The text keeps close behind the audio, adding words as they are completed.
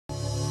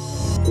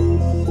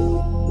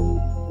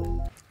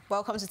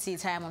Welcome to Tea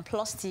Time on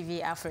Plus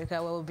TV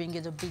Africa, where we bring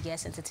you the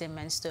biggest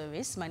entertainment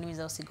stories. My name is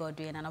Elsie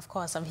Godwin, and of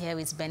course, I'm here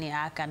with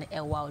Ark and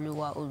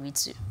Ewaoluwa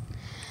Oritu.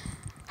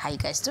 How you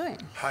guys doing?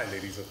 Hi,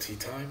 ladies of Tea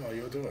Time. How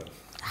you doing?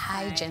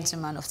 Hi,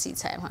 gentlemen of Tea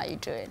Time. How you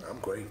doing? I'm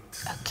great.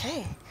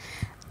 Okay.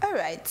 All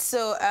right.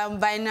 So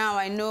by now,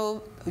 I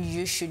know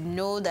you should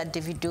know that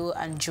Davido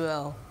and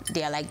Joel,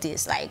 they are like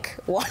this, like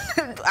one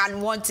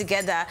and one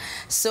together.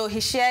 So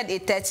he shared a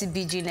 30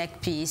 BG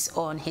neck piece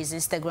on his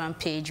Instagram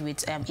page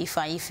with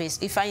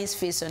Ifeanyi's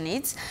face on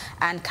it,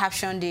 and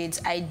captioned it,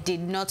 "I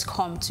did not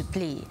come to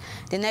play."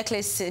 The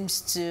necklace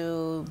seems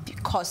to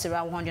cost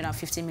around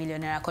 150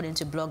 million naira, according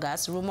to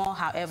bloggers. Rumor,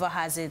 however,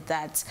 has it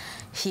that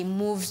he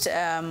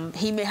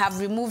may have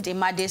removed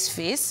Imade's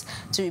face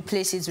to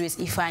replace it with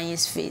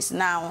Ifeanyi's face.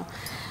 Now,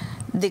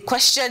 the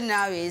question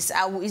now is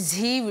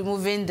he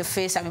removing the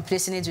face and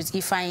replacing it with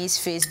Ifeanyi's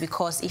face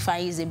because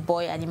Ifeanyi is a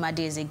boy and Imade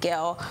is a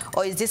girl?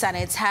 Or is this an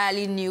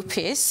entirely new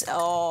piece?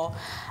 Or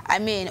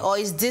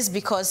is this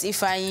because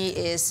Ifeanyi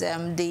is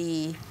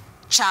the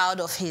child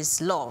of his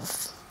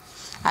love?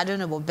 I don't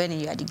know, but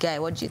Benny, you are the guy.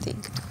 What do you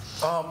think?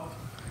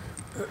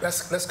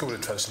 Let's go with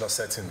the traditional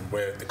setting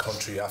where the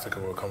country, Africa,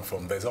 will come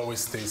from. There's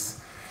always this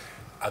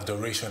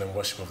adoration and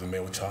worship of the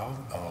male child.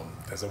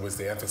 There's always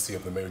the emphasis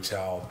of the male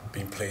child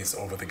being placed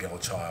over the girl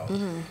child.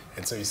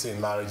 And so you see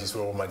in marriages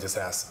where a woman just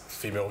has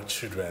female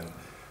children,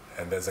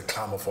 and there's a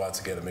clamor for her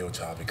to get a male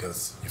child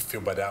because you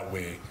feel by that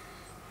way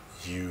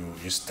you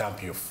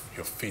stamp your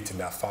feet in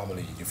that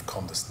family. You've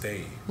come to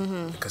stay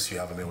because you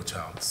have a male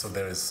child. So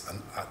there is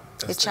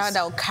a child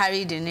that will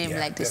carry the name,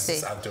 like they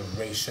say. There's this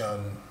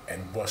adoration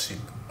and worship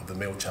of the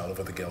male child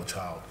over the girl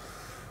child.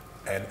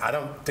 And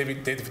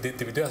David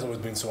has always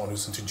been someone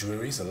who's into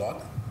jewelries a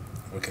lot,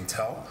 we can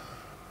tell.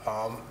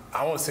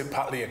 I want to say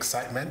partly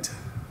excitement.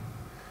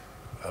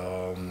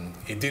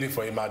 He did it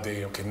for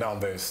Imade. Okay, now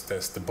there's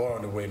the boy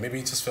on the way. Maybe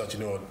he just felt, you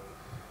know,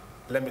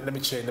 let me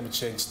change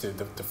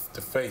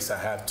the face I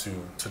have to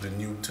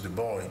the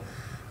boy.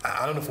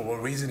 I don't know for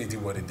what reason he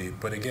did what he did,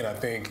 but again, I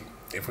think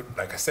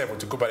like I said,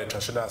 to go by the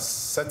traditional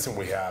setting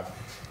we have,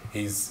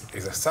 he's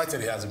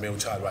excited he has a male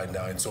child right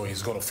now, and so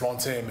he's going to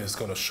flaunt him. He's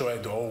going to show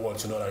it the whole world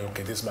to know that,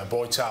 okay, this is my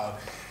boy child,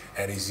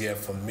 and he's here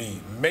for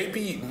me.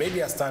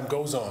 Maybe as time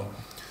goes on,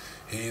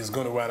 he's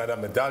going to wear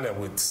another medallion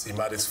with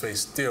Imade's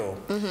face still.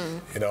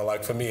 You know,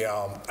 like for me,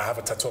 I have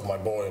a tattoo of my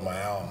boy on my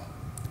arm,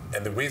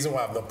 and the reason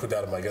why I've not put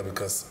that on my girl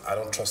because I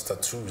don't trust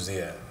tattoos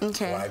here.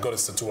 Okay. Well, I got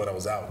a tattoo when I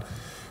was out.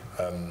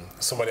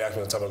 Somebody asked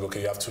me one time ago,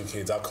 okay, you have 2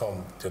 kids. How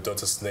come your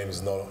daughter's name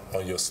is not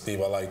on your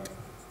sleeve? I'm like,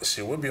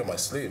 she will be on my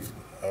sleeve.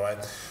 All right.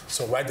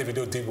 So why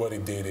Davido did what he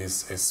did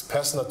is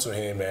personal to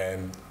him,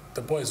 and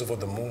the boy is over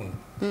the moon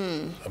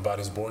about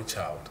his boy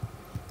child.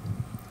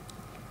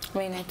 I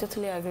mean, I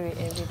totally agree with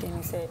everything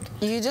he said.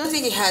 You don't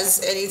think it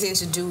has anything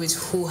to do with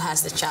who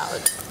has the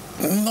child?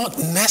 Not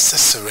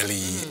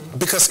necessarily,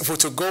 because if we're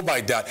to go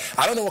by that,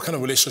 I don't know what kind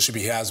of relationship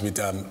he has with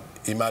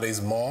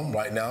Imade's mom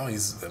right now.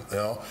 He's, you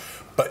know,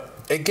 but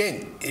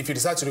again, if you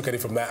decide to look at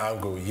it from that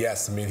angle,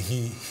 yes, I mean,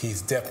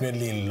 he's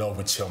definitely in love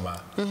with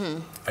Chioma.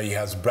 And he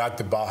has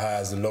bragged about her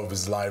as the love of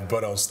his life,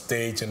 brought her on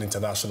stage and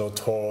international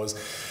tours.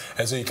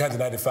 And so you can't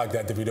deny the fact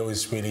that Davido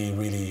is really,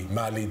 really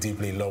madly,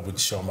 deeply in love with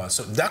Chioma.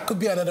 So that could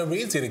be another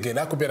reason again.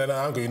 That could be another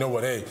angle. You know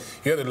what, hey,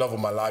 you're the love of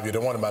my life. You're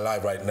the one in my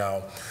life right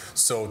now.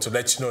 So to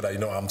let you know that, you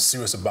know, I'm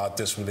serious about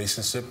this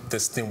relationship,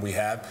 this thing we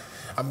have,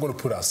 I'm going to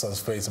put our son's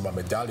face in my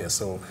medallion.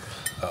 So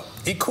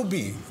it could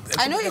be.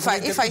 I know if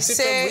I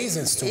say,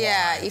 reasons to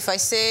if I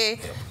say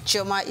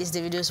Chioma is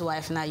Davido's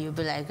wife now, you'll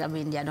be like, I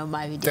mean, they're not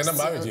married yet. They're not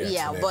married yet.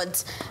 Yeah,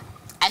 but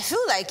I feel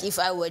like if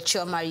I were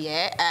Chioma,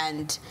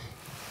 and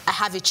I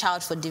have a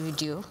child for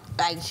Davido,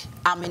 like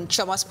I'm in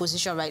Chioma's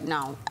position right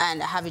now,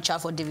 and I have a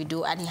child for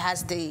Davido, and he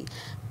has the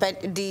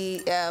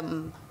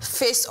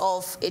face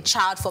of a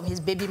child from his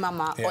baby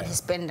mama on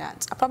his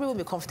pendant, I probably won't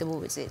be comfortable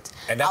with it.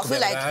 And that could be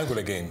an angle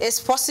again. It's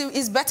possible.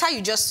 It's better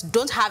you just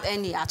don't have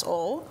any at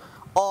all,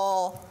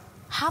 or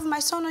have my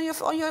son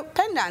on your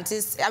pendant.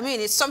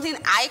 It's something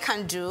I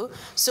can do.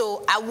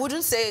 So I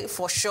wouldn't say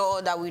for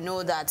sure that we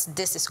know that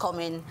this is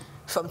coming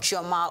from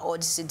Chioma or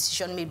this is a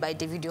decision made by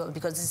Davido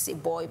because this is a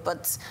boy.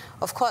 But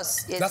of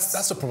course,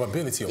 that's a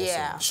probability also.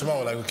 Yeah. Chioma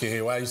was like, okay,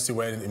 hey, why are you still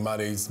wearing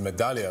Imade's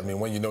medallion? I mean,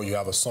 when you know you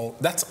have a son,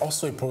 that's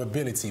also a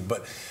probability.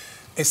 But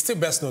it's still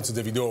best known to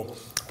Davido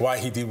why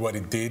he did what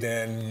he did,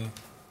 and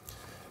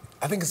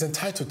I think it's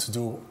entitled to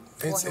do.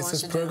 It's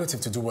his prerogative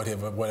to do what he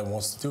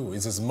wants to do.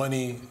 It's his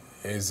money.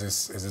 Is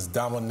his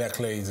diamond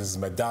necklace, is his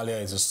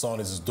medallion, is his son,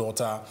 is his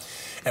daughter.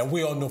 And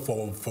we all know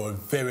for a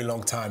very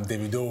long time,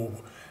 Davido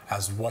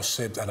has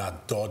worshipped and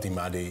adored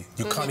Imade.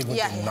 You can't even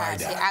deny that.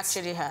 He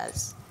actually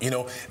has. You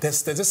know,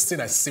 there's this thing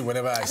I see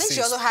whenever I see. I think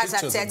she also has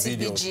that 30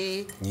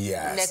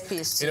 BG neck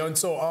piece. You know, and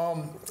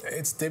so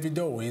it's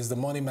Davido. He's the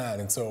money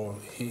man, and so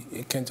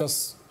he can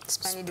just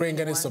spring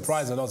any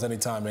surprise on us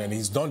anytime, and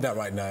he's done that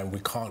right now, and we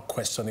can't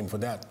question him for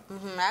that.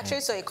 I actually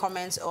saw a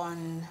comment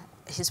on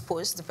his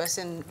post, the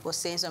person was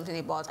saying something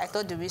about, I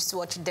thought the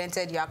wristwatch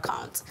dented your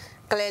account.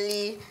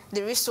 Clearly,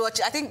 the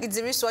wristwatch, I think it's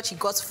the wristwatch he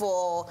got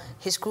for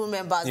his crew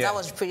members. Yeah. That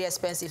was pretty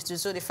expensive too.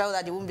 So they felt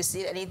that they wouldn't be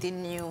seeing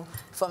anything new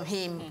from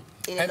him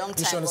in a long time.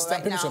 People should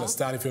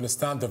understand, if you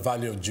understand the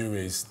value of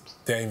jewelries,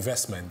 they're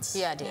investments.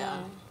 Yeah, they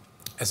are.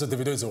 And so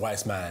Davido is a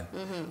wise man.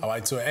 All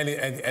right, so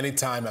any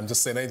time, I'm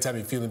just saying, anytime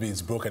he feels maybe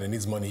he's broken and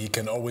needs money, he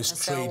can always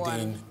trade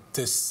in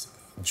this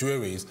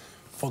jewelries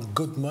for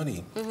good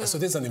money. And so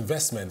there's an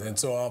investment. And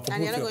so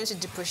and they're not going to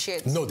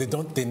depreciate. No, they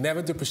don't. They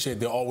never depreciate.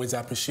 They always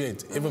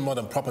appreciate, even more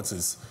than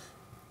properties,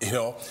 you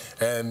know.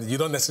 And you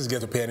don't necessarily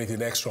get to pay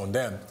anything extra on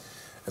them.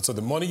 And so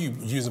the money you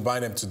use in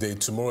buying them today,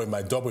 tomorrow it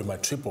might double, it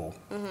might triple.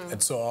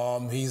 And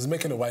so he's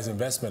making a wise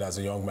investment as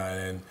a young man.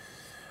 And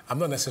I'm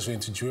not necessarily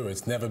into jewelry.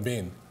 It's never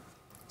been.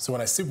 So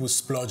when I see people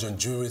splurge on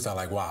jewelry, I'm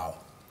like, wow.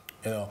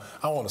 You know,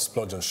 I want to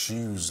splurge on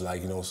shoes,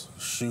 like, you know,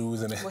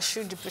 shoes. And well,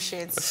 shoe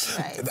depreciates,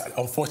 right?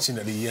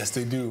 Unfortunately, yes,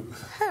 they do.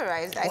 All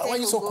right. Why are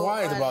you so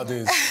quiet about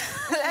this?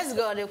 Let's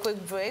go on a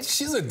quick break.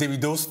 She's a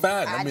Davido's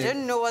fan. I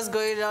don't know what's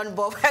going on,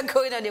 but we're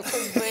going on a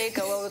quick break.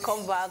 And when we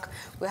come back,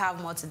 we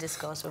have more to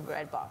discuss. We'll be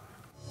right back.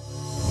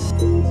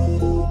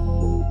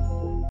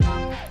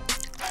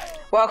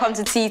 Welcome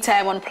to Tea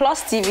Time on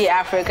Plus TV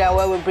Africa,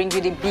 where we bring you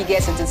the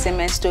biggest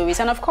entertainment stories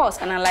and, of course,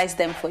 analyze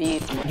them for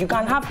you. You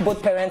can have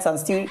both parents and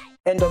still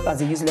end up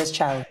as a useless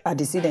child. I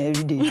see them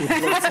every day.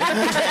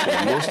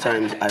 Most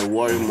times I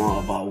worry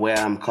more about where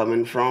I'm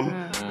coming from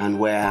and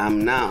where I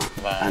am now.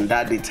 And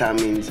that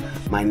determines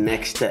my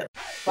next step.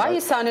 Why are you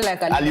sounding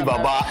like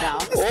Alibaba now?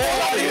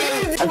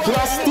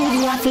 Plus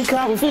TV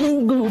Africa, we're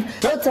feeling good.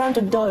 No time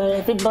to dull,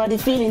 everybody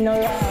feeling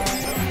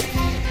alright.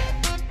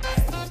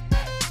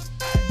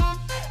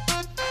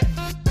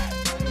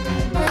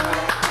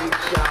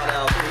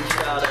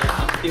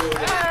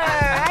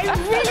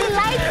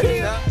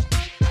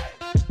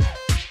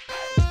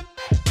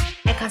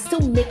 I can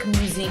still make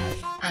music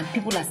and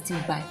people are still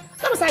buying.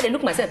 Sometimes I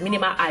look myself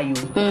minimal IU.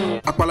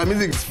 Akpala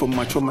music is for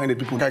mature-minded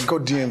people. I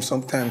got DMs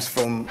sometimes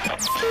from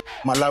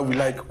Malawi,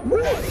 like,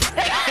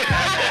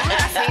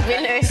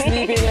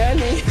 Sleeping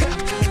early.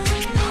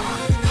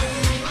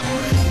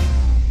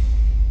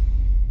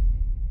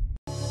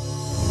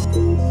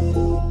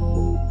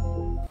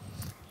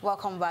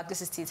 Welcome back.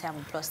 This is Tea Time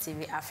on Plus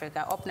TV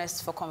Africa. Up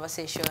next for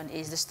conversation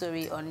is the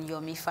story on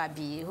Yomi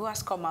Fabi, who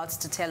has come out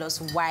to tell us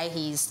why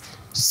he's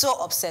so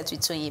upset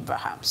with Tony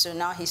Abraham. So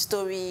now his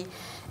story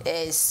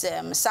is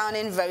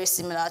sounding very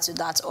similar to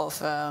that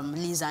of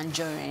Liz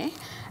Anjorin.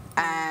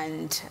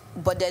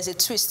 But there's a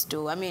twist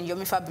though. I mean,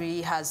 Yomi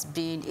Fabi has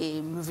been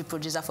a movie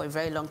producer for a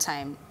very long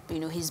time. You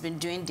know, he's been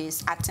doing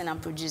this, acting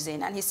and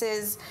producing. And he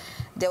says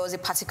there was a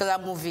particular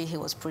movie he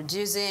was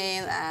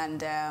producing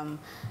and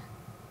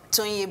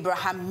Tony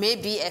Abraham may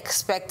be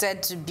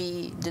expected to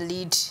be the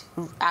lead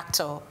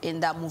actor in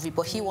that movie,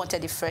 but he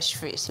wanted a fresh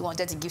face. He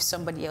wanted to give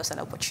somebody else an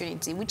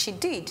opportunity, which he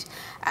did.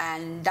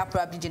 And that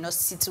probably did not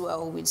sit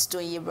well with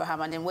Tony Abraham.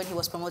 And then when he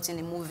was promoting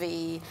the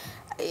movie,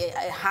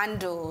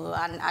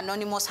 an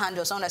anonymous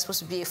handle, someone that's supposed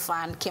to be a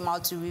fan, came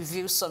out to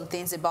review some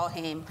things about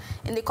him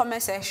in the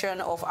comment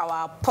section of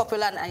our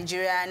popular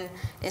Nigerian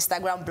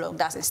Instagram blog,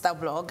 that's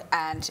Instablog,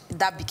 and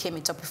that became a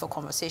topic for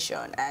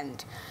conversation.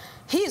 And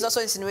he is also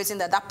insinuating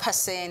that that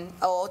person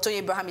or Tony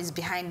Abraham is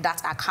behind that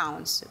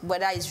account,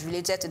 whether it's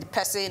related to the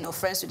person or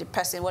friends with the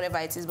person, whatever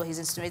it is, but he's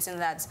insinuating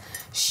that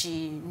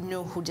she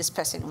knew who this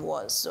person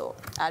was. So,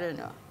 I don't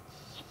know.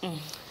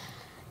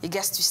 It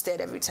gets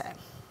twisted every time.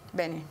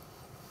 Benny.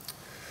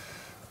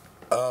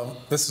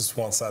 This is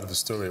one side of the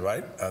story,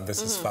 right? And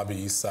this is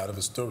Fabi's side of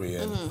the story.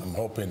 And I'm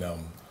hoping,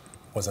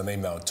 what's her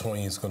name now?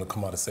 Tony is going to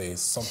come out and say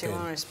something. She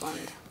won't respond.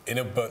 You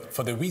know, but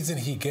for the reason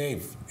he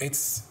gave,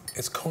 it's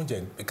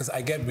cogent because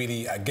I get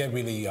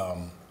really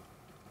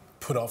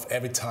put off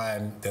every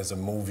time there's a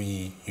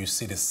movie. You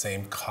see the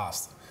same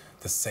cast,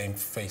 the same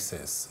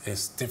faces.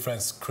 It's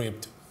different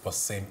script but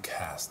same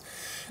cast.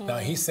 Now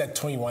he said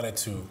Tony wanted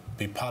to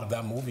be part of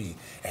that movie,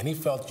 and he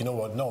felt, you know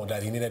what, no,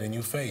 that he needed a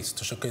new face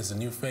to showcase a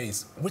new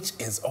face, which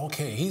is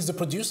okay. He's the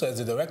producer, he's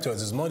the director,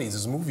 it's his money, it's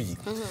his movie.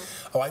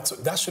 All right, so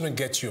that shouldn't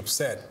get you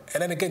upset.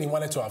 And then again, he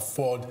wanted to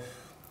afford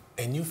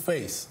a new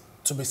face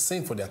to be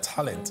seen for their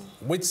talent,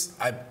 which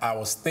I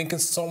was thinking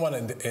someone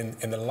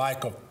in the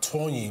like of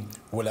Tony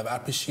would have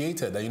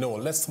appreciated that, you know,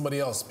 let somebody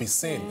else be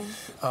seen.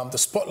 The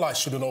spotlight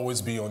shouldn't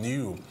always be on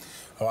you.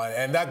 All right,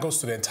 and that goes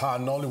to the entire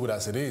Nollywood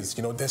as it is.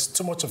 You know, there's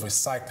too much of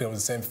recycling of the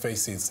same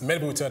faces. Many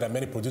people tell that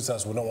many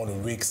producers will not want to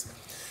risk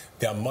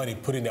their money,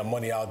 putting their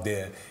money out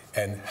there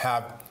and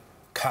have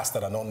casts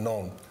that are not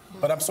known.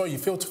 But I'm sorry, you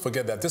fail to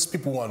forget that these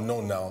people who are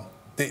known now,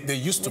 they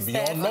used to be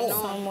unknown.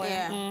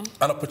 Yeah.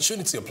 An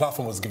opportunity, a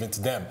platform was given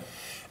to them.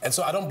 And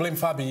so I don't blame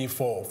Fabi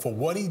for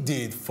what he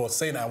did, for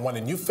saying I want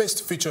a new face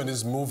to feature in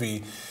this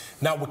movie.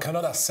 Now, we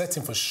cannot accept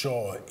him for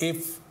sure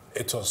if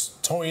it was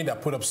Tony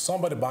that put up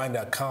somebody behind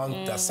the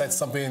account that said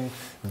something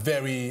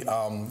very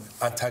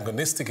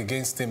antagonistic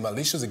against him,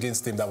 malicious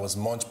against him, that was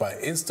launched by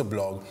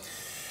Instablog.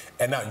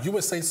 And now you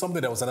were saying something,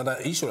 there was another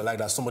issue like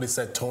that. Somebody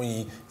said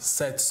Tony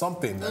said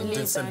something and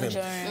did something.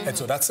 And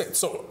so that's it.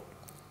 So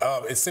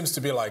it seems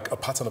to be like a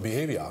pattern of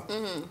behavior.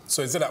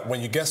 So is it that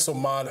when you get so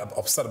mad,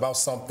 upset about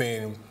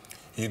something,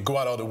 you go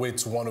out all the way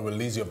to want to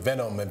release your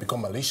venom and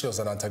become malicious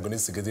and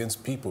antagonistic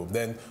against people,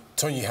 then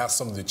Tony has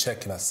something to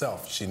check in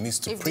herself. She needs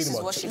to pretty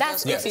much...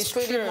 That's if it's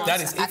true.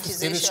 That is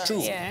if it is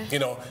true. Yeah. You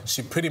know,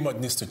 she pretty much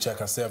needs to check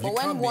herself. But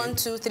when 1,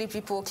 2, 3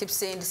 people keep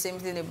saying the same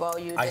thing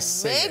about you,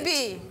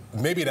 then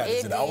maybe that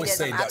is it. I always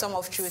say that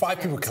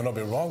 5 people cannot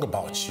be wrong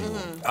about you.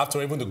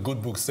 After even the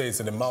good book says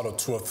in the mouth of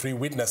 2 or 3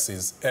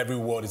 witnesses, every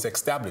word is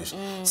established.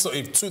 So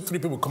if 2 or 3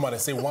 people come out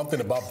and say one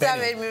thing about Benny...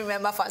 That made me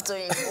remember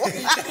Fatoyin.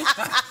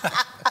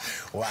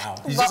 Wow.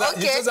 You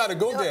just had to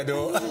go there,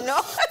 though.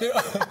 No.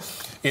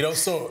 You know,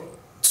 so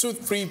 2 or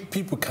 3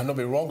 people cannot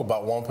be wrong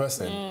about one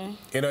person.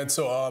 You know, and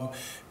so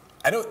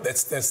I know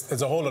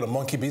there's a whole lot of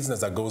monkey business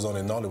that goes on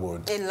in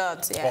Nollywood. A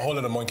lot, yeah. A whole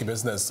lot of monkey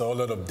business, a whole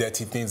lot of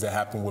dirty things that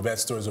happen. We've had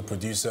stories of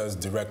producers,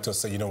 directors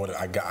say, you know what,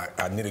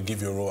 I need to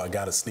give you a role, I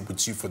got to sleep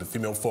with you for the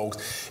female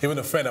folks. Even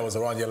a friend that was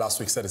around here last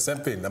week said the same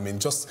thing. I mean,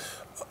 just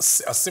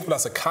as simple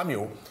as a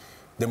cameo,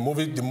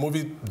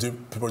 the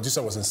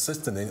producer was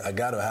insisting, I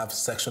got to have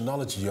sexual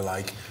knowledge. You're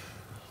like,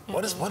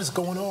 what is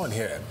going on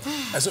here?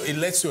 And so it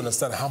lets you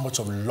understand how much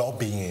of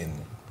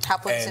lobbying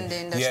happens in the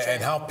industry. Yeah,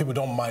 and how people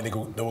don't mind.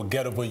 They will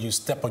get over you,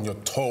 step on your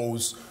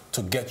toes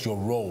to get your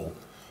role.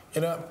 You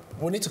know,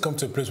 we need to come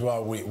to a place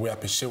where we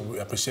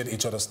appreciate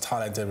each other's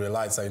talent and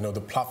realize that, you know,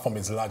 the platform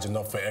is large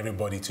enough for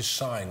everybody to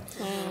shine.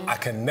 I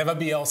can never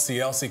be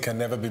Elsie. Elsie can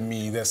never be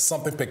me. There's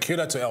something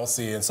peculiar to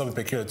Elsie and something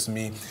peculiar to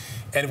me.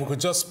 And if we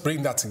could just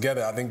bring that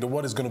together, I think the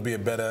world is going to be a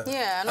better,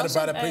 and a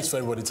better place for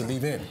everybody to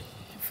live in.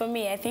 For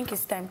me, I think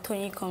it's time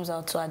Tony comes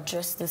out to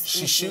address this issue.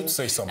 She should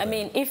say something. I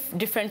mean, if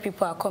different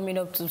people are coming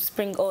up to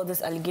spring all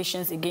these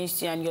allegations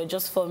against you and you're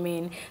just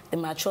forming the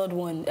matured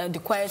one, the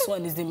quiet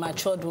one is the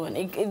matured one.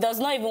 It does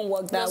not even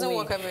work that way. It doesn't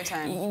work every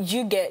time.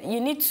 You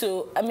need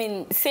to, I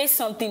mean, say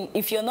something.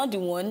 If you're not the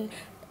one,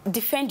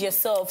 defend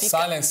yourself.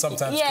 Silence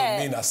sometimes can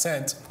mean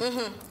assent.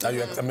 I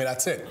mean,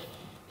 that's it.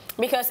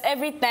 Because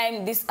every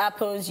time this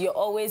happens, you're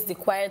always the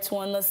quiet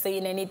one, not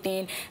saying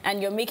anything, and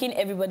you're making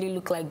everybody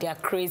look like they're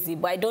crazy.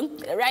 But I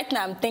don't. Right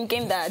now, I'm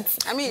thinking that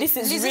this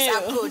is real.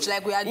 Approach,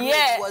 like we agreed,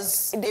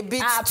 was a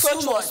bit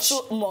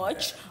too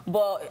much.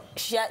 But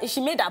she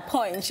made her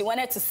point. She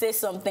wanted to say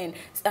something,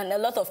 and a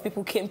lot of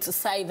people came to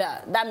side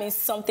her. That means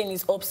something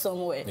is up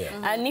somewhere.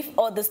 And if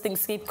all these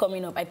things keep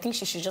coming up, I think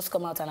she should just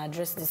come out and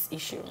address this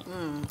issue.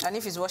 And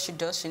if it's what she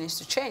does, she needs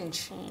to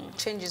change.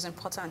 Change is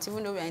important,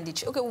 even though we're in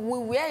the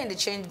we are in the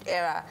change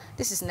era.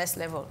 This is next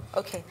level.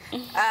 Okay.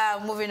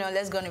 Moving on,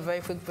 let's go on a very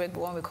quick break.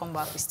 But when we come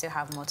back, we still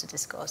have more to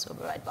discuss. We'll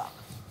be right back.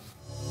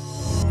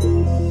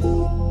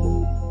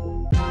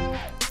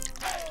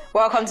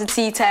 Welcome to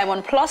Tea Time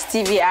on Plus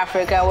TV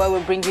Africa, where we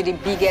bring you the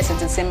biggest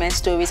entertainment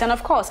stories and,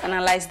 of course,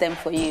 analyze them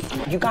for you.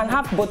 You can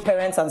have both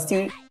parents and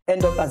still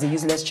end up as a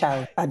useless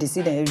child. I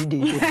see them every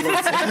day.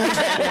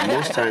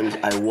 Most times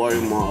I worry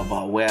more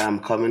about where I'm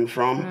coming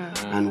from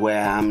and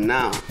where I am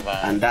now,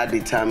 and that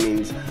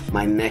determines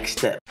my next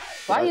step.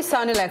 Why are you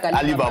sounding like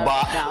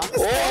Alibaba now?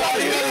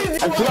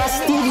 Plus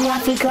TV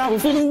Africa, we're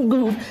feeling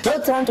good.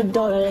 No time to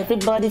dull,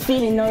 everybody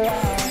feeling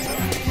alright.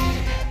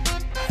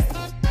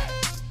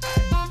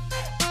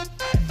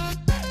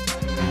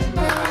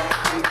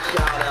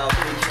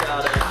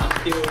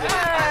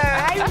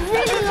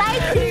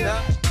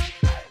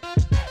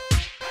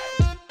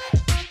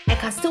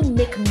 Still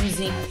make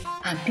music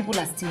and people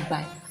are still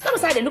buying.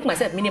 Sometimes I look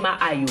myself minimal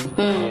IU.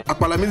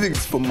 Akpala music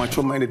is for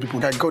mature-minded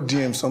people. I got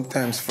DMs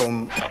sometimes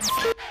from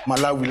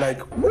Malawi,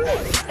 like,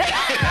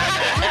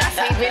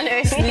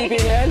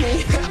 Sleeping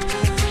early.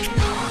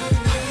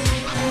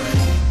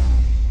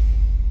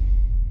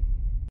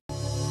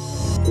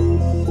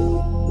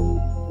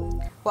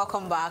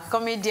 Welcome back.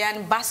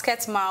 Comedian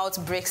Basket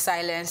Mouth breaks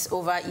silence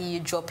over EU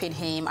dropping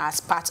him as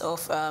part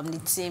of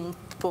the team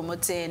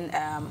promoting,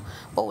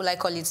 what will I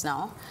call it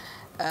now?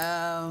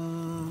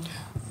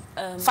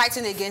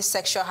 Fighting against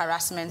sexual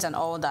harassment and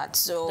all that.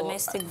 So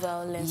domestic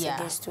violence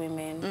against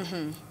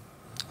women.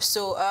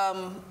 So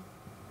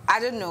I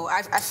don't know.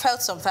 I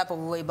felt some type of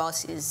way about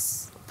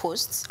his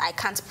posts. I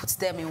can't put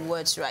them in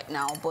words right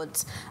now,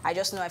 but I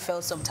just know I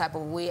felt some type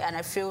of way, and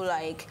I feel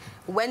like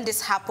when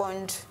this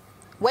happened,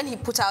 when he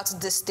put out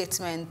this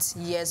statement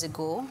years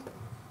ago,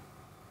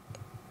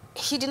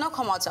 he did not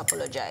come out to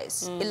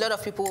apologize. A lot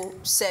of people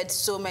said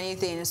so many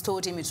things,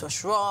 told him it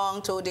was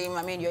wrong, told him,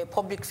 I mean, you're a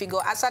public figure.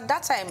 As at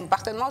that time,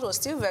 Basket Mouth was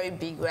still very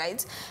big,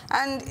 right?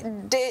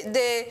 And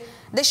they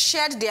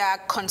shared their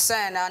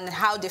concern and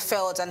how they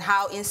felt and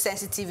how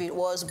insensitive it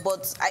was.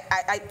 But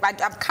I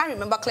can't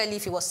remember clearly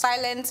if he was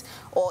silent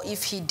or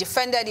if he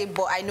defended it,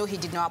 but I know he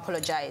did not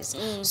apologize.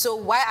 So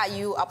why are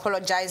you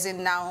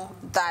apologizing now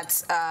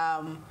that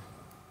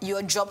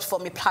you're dropped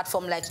from a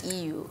platform like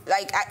EU?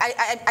 Like,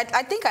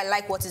 I think I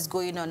like what is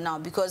going on now,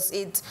 because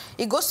it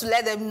goes to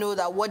let them know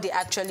that what they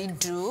actually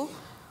do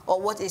or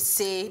what they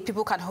say,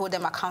 people can hold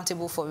them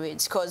accountable for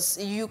it, because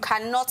you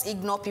cannot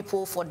ignore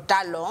people for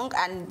that long,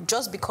 and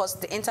just because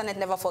the internet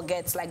never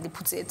forgets, like they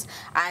put it,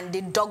 and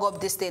they dug up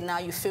this thing, now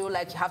you feel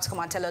like you have to come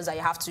and tell us that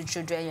you have 2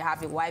 children, you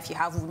have a wife, you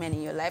have women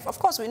in your life. Of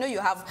course, we know you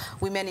have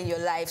women in your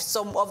life.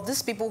 Some of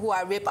these people who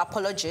are rape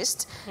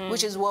apologists,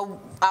 which is what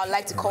I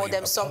like to call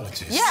them,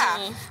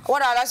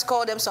 what I like to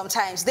call them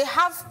sometimes, they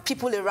have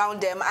people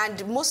around them,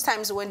 and most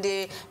times when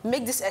they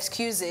make these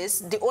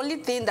excuses, the only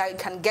thing that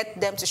can get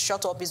them to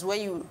shut up is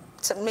when you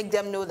make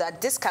them know that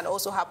this can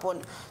also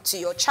happen to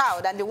your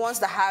child. And the ones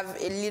that have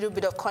a little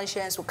bit of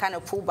conscience will kind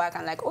of pull back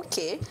and like,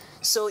 okay,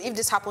 so if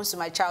this happens to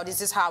my child, this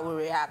is how we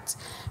react.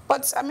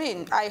 But I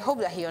mean, I hope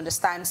that he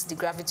understands the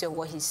gravity of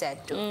what he said,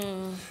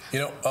 though.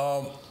 You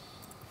know,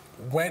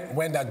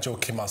 when that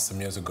joke came out some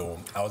years ago,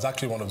 I was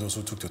actually one of those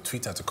who took to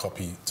Twitter to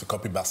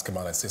copy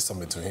Basketman and say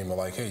something to him. I'm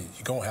like, hey,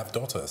 you're going to have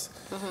daughters.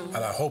 And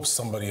I hope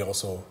somebody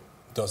also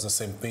does the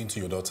same thing to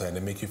your daughter, and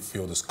they make you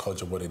feel the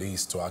scourge of what it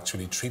is to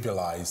actually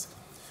trivialize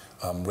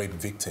rape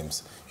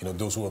victims, you know,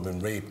 those who have been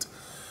raped.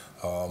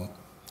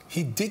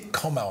 He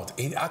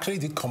actually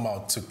did come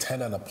out to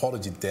tender an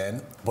apology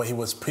then, but he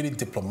was pretty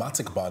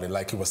diplomatic about it.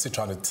 Like, he was still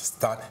trying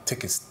to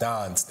take a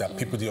stance that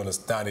people didn't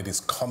understand it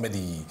is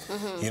comedy.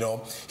 You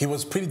know, he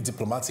was pretty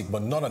diplomatic,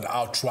 but not an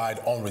outright,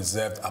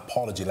 unreserved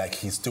apology like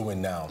he's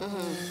doing now.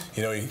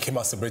 You know, he came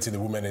out celebrating the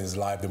women in his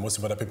life. The most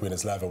important people in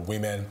his life are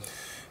women.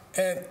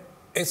 And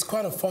it's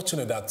quite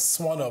unfortunate that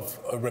someone of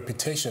a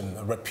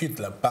repute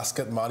like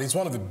Basketman, he's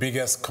one of the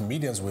biggest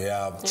comedians we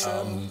have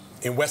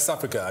in West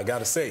Africa, I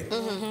gotta say.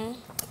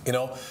 You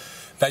know,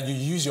 that you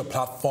use your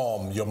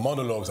platform, your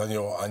monologues and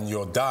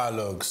your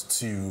dialogues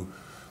to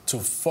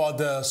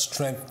further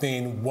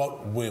strengthen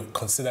what we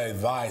consider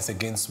advice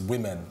against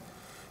women.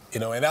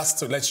 You know, and that's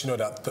to let you know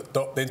that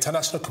the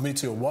international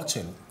community are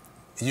watching.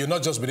 You're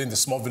not just within the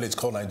small village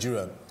called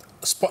Nigeria.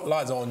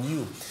 Spotlights are on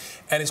you.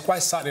 And it's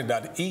quite saddening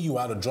that EU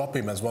had to drop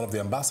him as one of the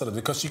ambassadors,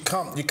 because you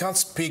can't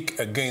speak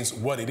against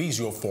what it is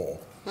you're for.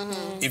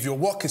 If your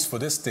work is for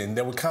this thing,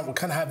 then we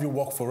can't have you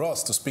work for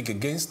us to speak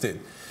against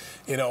it.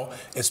 You know,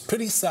 it's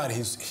pretty sad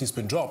he's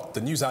been dropped.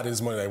 The news out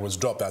this morning that he was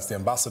dropped as the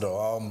ambassador.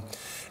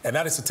 And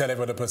that is to tell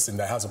every other person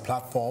that has a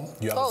platform,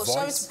 you have a voice.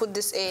 Sorry to put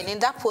this in. In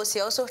that post, he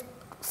also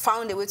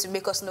found a way to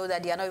make us know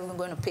that they are not even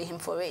going to pay him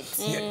for it.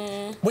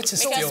 Which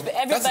is because still...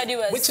 everybody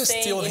was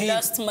saying he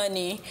lost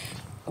money.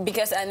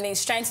 Because I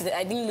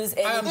didn't lose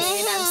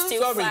anything, I'm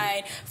still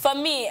fine. For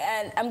me,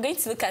 and I'm going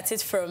to look at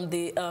it from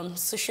the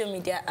social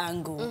media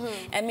angle.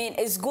 I mean,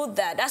 it's good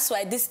that's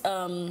why this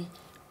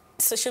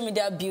social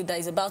media bill that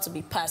is about to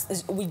be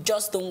passed, we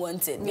just don't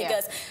want it.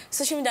 Because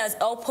social media has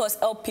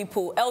helped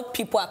people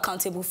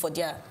accountable for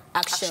their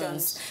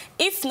actions.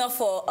 If not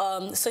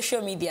for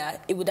social media,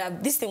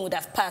 this thing would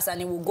have passed,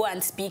 and it will go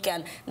and speak,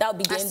 and that would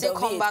be the end of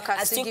it.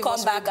 And still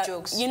come back,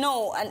 jokes. You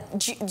know, and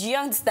do you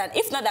understand?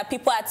 If not that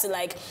people had to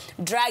like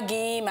drag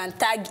him and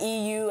tag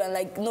EU and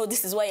like, no,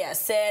 this is what he has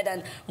said,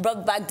 and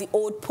brought back the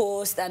old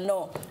post, and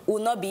no, it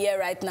would not be here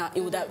right now.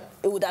 It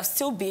would have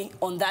still been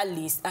on that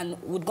list,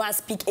 and would go and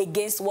speak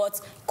against what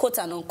quote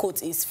and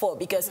unquote is for.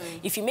 Because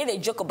if you made a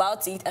joke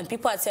about it and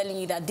people are telling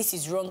you that this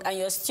is wrong, and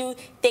you're still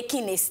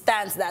taking a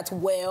stance that,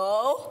 well,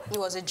 it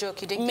was a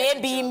joke. You didn't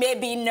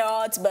maybe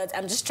not, but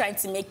I'm just trying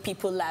to make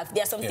people laugh.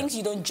 There are some things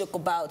you don't joke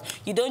about.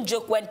 You don't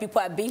joke when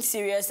people are being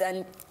serious,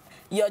 and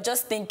you're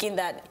just thinking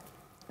that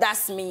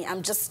that's me.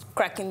 I'm just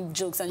cracking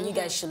jokes, and you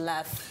guys should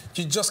laugh.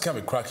 You just can't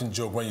be cracking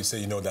joke when you say,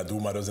 you know, that the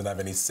woman doesn't have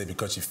any say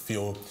because you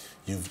feel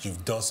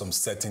you've done some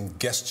certain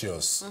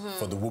gestures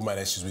for the woman,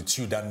 and she's with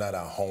you that night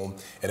at home,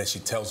 and then she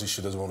tells you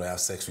she doesn't want to have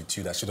sex with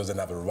you, that she doesn't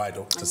have a right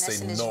to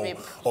say no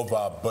over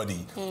her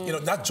body. You know,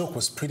 that joke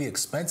was pretty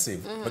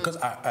expensive because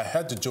I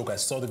heard the joke, I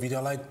saw the video,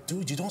 I'm like,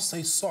 dude, you don't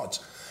say such.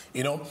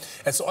 You know?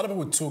 And so other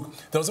people took...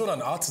 There was even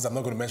an artist, I'm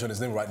not going to mention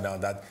his name right now,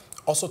 that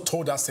also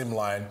told that same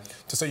line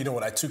to say, you know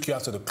what, I took you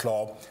out to the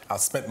club, I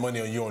spent money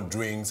on you on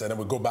drinks, and then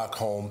we go back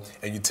home,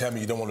 and you tell me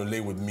you don't want to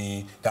lay with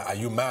me, that, are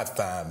you mad,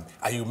 fam?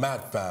 Are you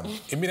mad, fam?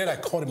 Immediately I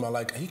called him, I'm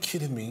like, are you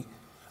kidding me?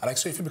 I like,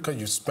 so if you, because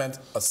you spent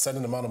a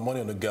certain amount of money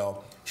on the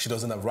girl, she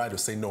doesn't have right to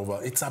say no,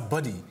 but it's her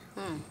body.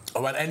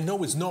 All right, and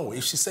no is no.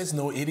 If she says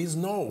no, it is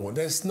no.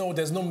 There's no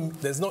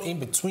in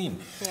between.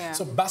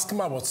 So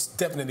Basketman was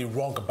definitely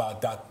wrong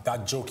about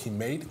that joke he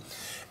made.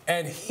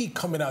 And he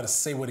coming out to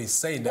say what he's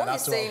saying. That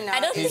after all, I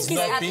don't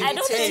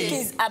think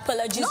his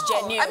apology is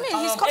genuine. I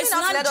mean, he's coming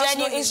out to let us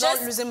know he's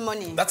not losing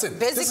money. That's it.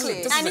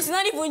 Basically. And it's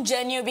not even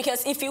genuine,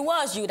 because if it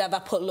was, you would have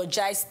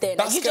apologized then.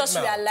 You just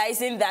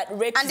realizing that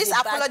rape is a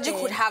bad thing. And this apology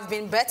could have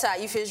been better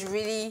if he's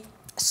really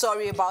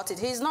sorry about it.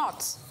 He's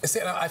not. See,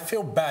 I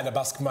feel bad about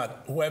Basketman.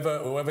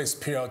 Whoever his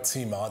PR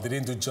team are, they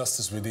didn't do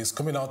justice with this.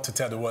 Coming out to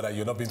tell the world that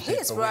you're not being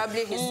paid for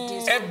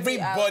it.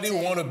 Everybody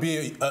want to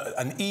be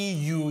an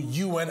EU,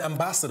 UN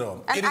ambassador.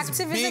 And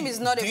activism is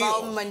not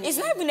about money. It's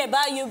not even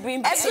about you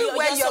being paid.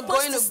 Everywhere you're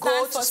going to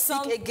go to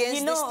speak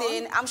against this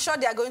thing, I'm sure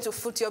they are going to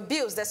foot your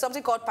bills. There's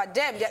something called per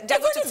diem. They're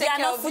going to take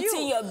care of you.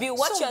 Footing your bill,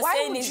 what you're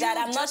saying is that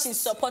I'm not in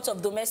support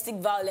of domestic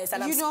violence,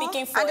 and I'm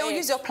speaking for it.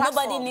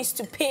 Nobody needs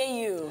to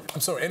pay you. I'm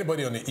sorry,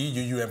 anybody on the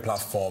EU-UN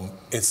platform,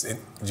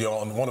 you're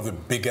on one of the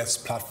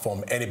biggest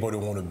platforms anybody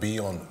want to be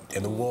on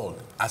in the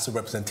world. As a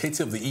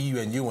representative of the EU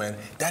and UN,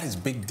 that is a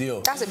big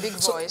deal. That's a big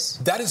voice.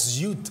 That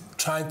is you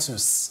trying to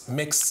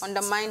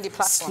undermine the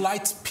platform.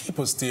 Slight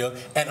people still,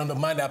 and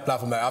undermine that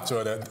platform that after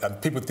all,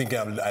 and people thinking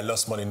I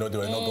lost money, no, they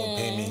were not going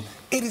to pay me.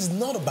 It is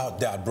not about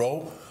that,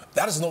 bro.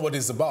 That is not what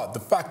it's about.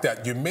 The fact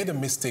that you made a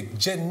mistake,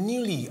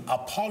 genuinely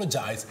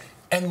apologize,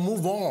 and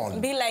move on.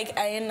 Be like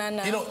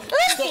Ayenana. You know,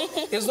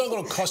 it's not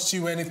going to cost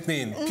you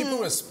anything. People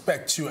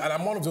respect you, and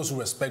I'm one of those who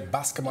respect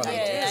basketball.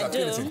 Yeah, I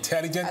feel it's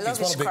intelligent. I love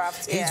his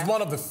craft. He's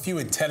one of the few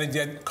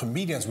intelligent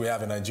comedians we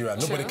have in Nigeria.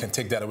 Nobody can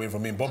take that away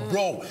from him. But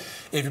bro,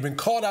 if you've been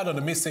called out on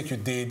the mistake you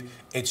did,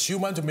 it's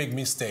human to make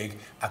mistake.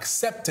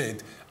 Accept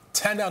it,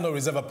 tender no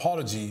reserve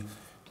apology,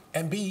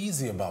 and be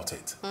easy about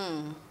it.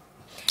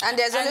 And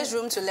there's always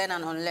room to learn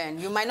and unlearn.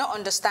 You might not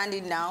understand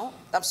it now.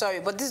 I'm sorry,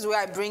 but this is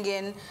where I bring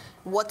in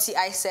what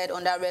T.I. said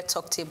on that red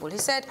talk table. He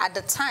said, at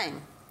the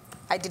time,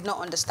 I did not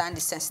understand the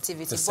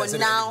sensitivity, but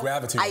now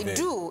I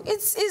do.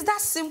 It's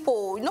that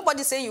simple.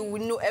 Nobody's saying you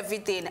will know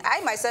everything.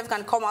 I myself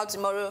can come out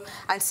tomorrow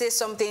and say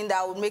something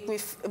that would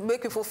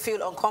make people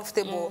feel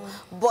uncomfortable.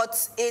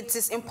 But it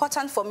is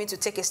important for me to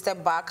take a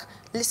step back,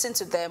 listen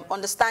to them,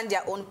 understand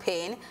their own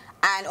pain,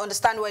 and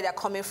understand where they're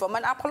coming from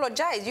and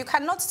apologize. You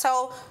cannot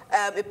tell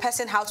a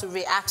person how to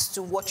react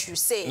to what you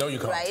say. No, you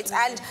can't. Right?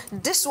 And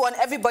this one,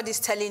 everybody's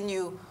telling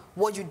you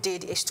what you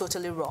did is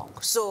totally wrong.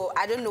 So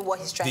I don't know what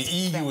he's trying to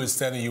do. The EU is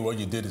telling you what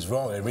you did is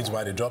wrong, and the reason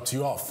why they dropped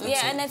you off. Yeah,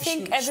 so and I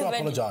think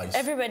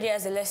everybody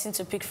has a lesson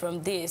to pick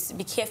from this.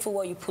 Be careful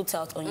what you put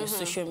out on your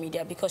social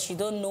media, because you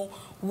don't know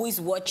who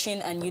is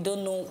watching and you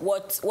don't know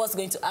what's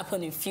going to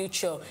happen in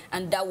future,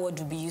 and that word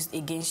will be used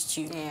against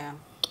you. Yeah.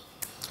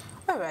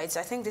 All right, so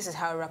I think this is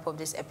how I wrap up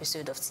this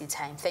episode of Tea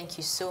Time. Thank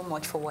you so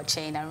much for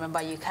watching. And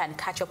remember, you can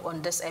catch up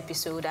on this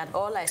episode and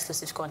all our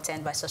exclusive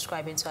content by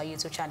subscribing to our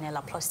YouTube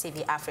channel, Plus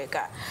TV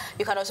Africa.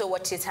 You can also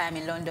watch Tea Time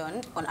in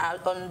London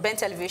on Ben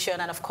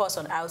Television and, of course,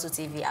 on Alto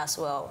TV as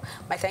well.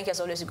 My thank you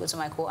as always go to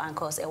my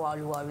co-anchors,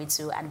 Ewaoluwa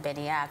Oritu and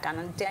Beniak,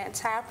 and the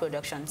entire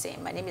production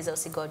team. My name is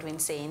Elsie Godwin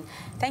saying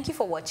thank you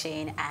for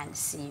watching and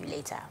see you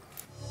later.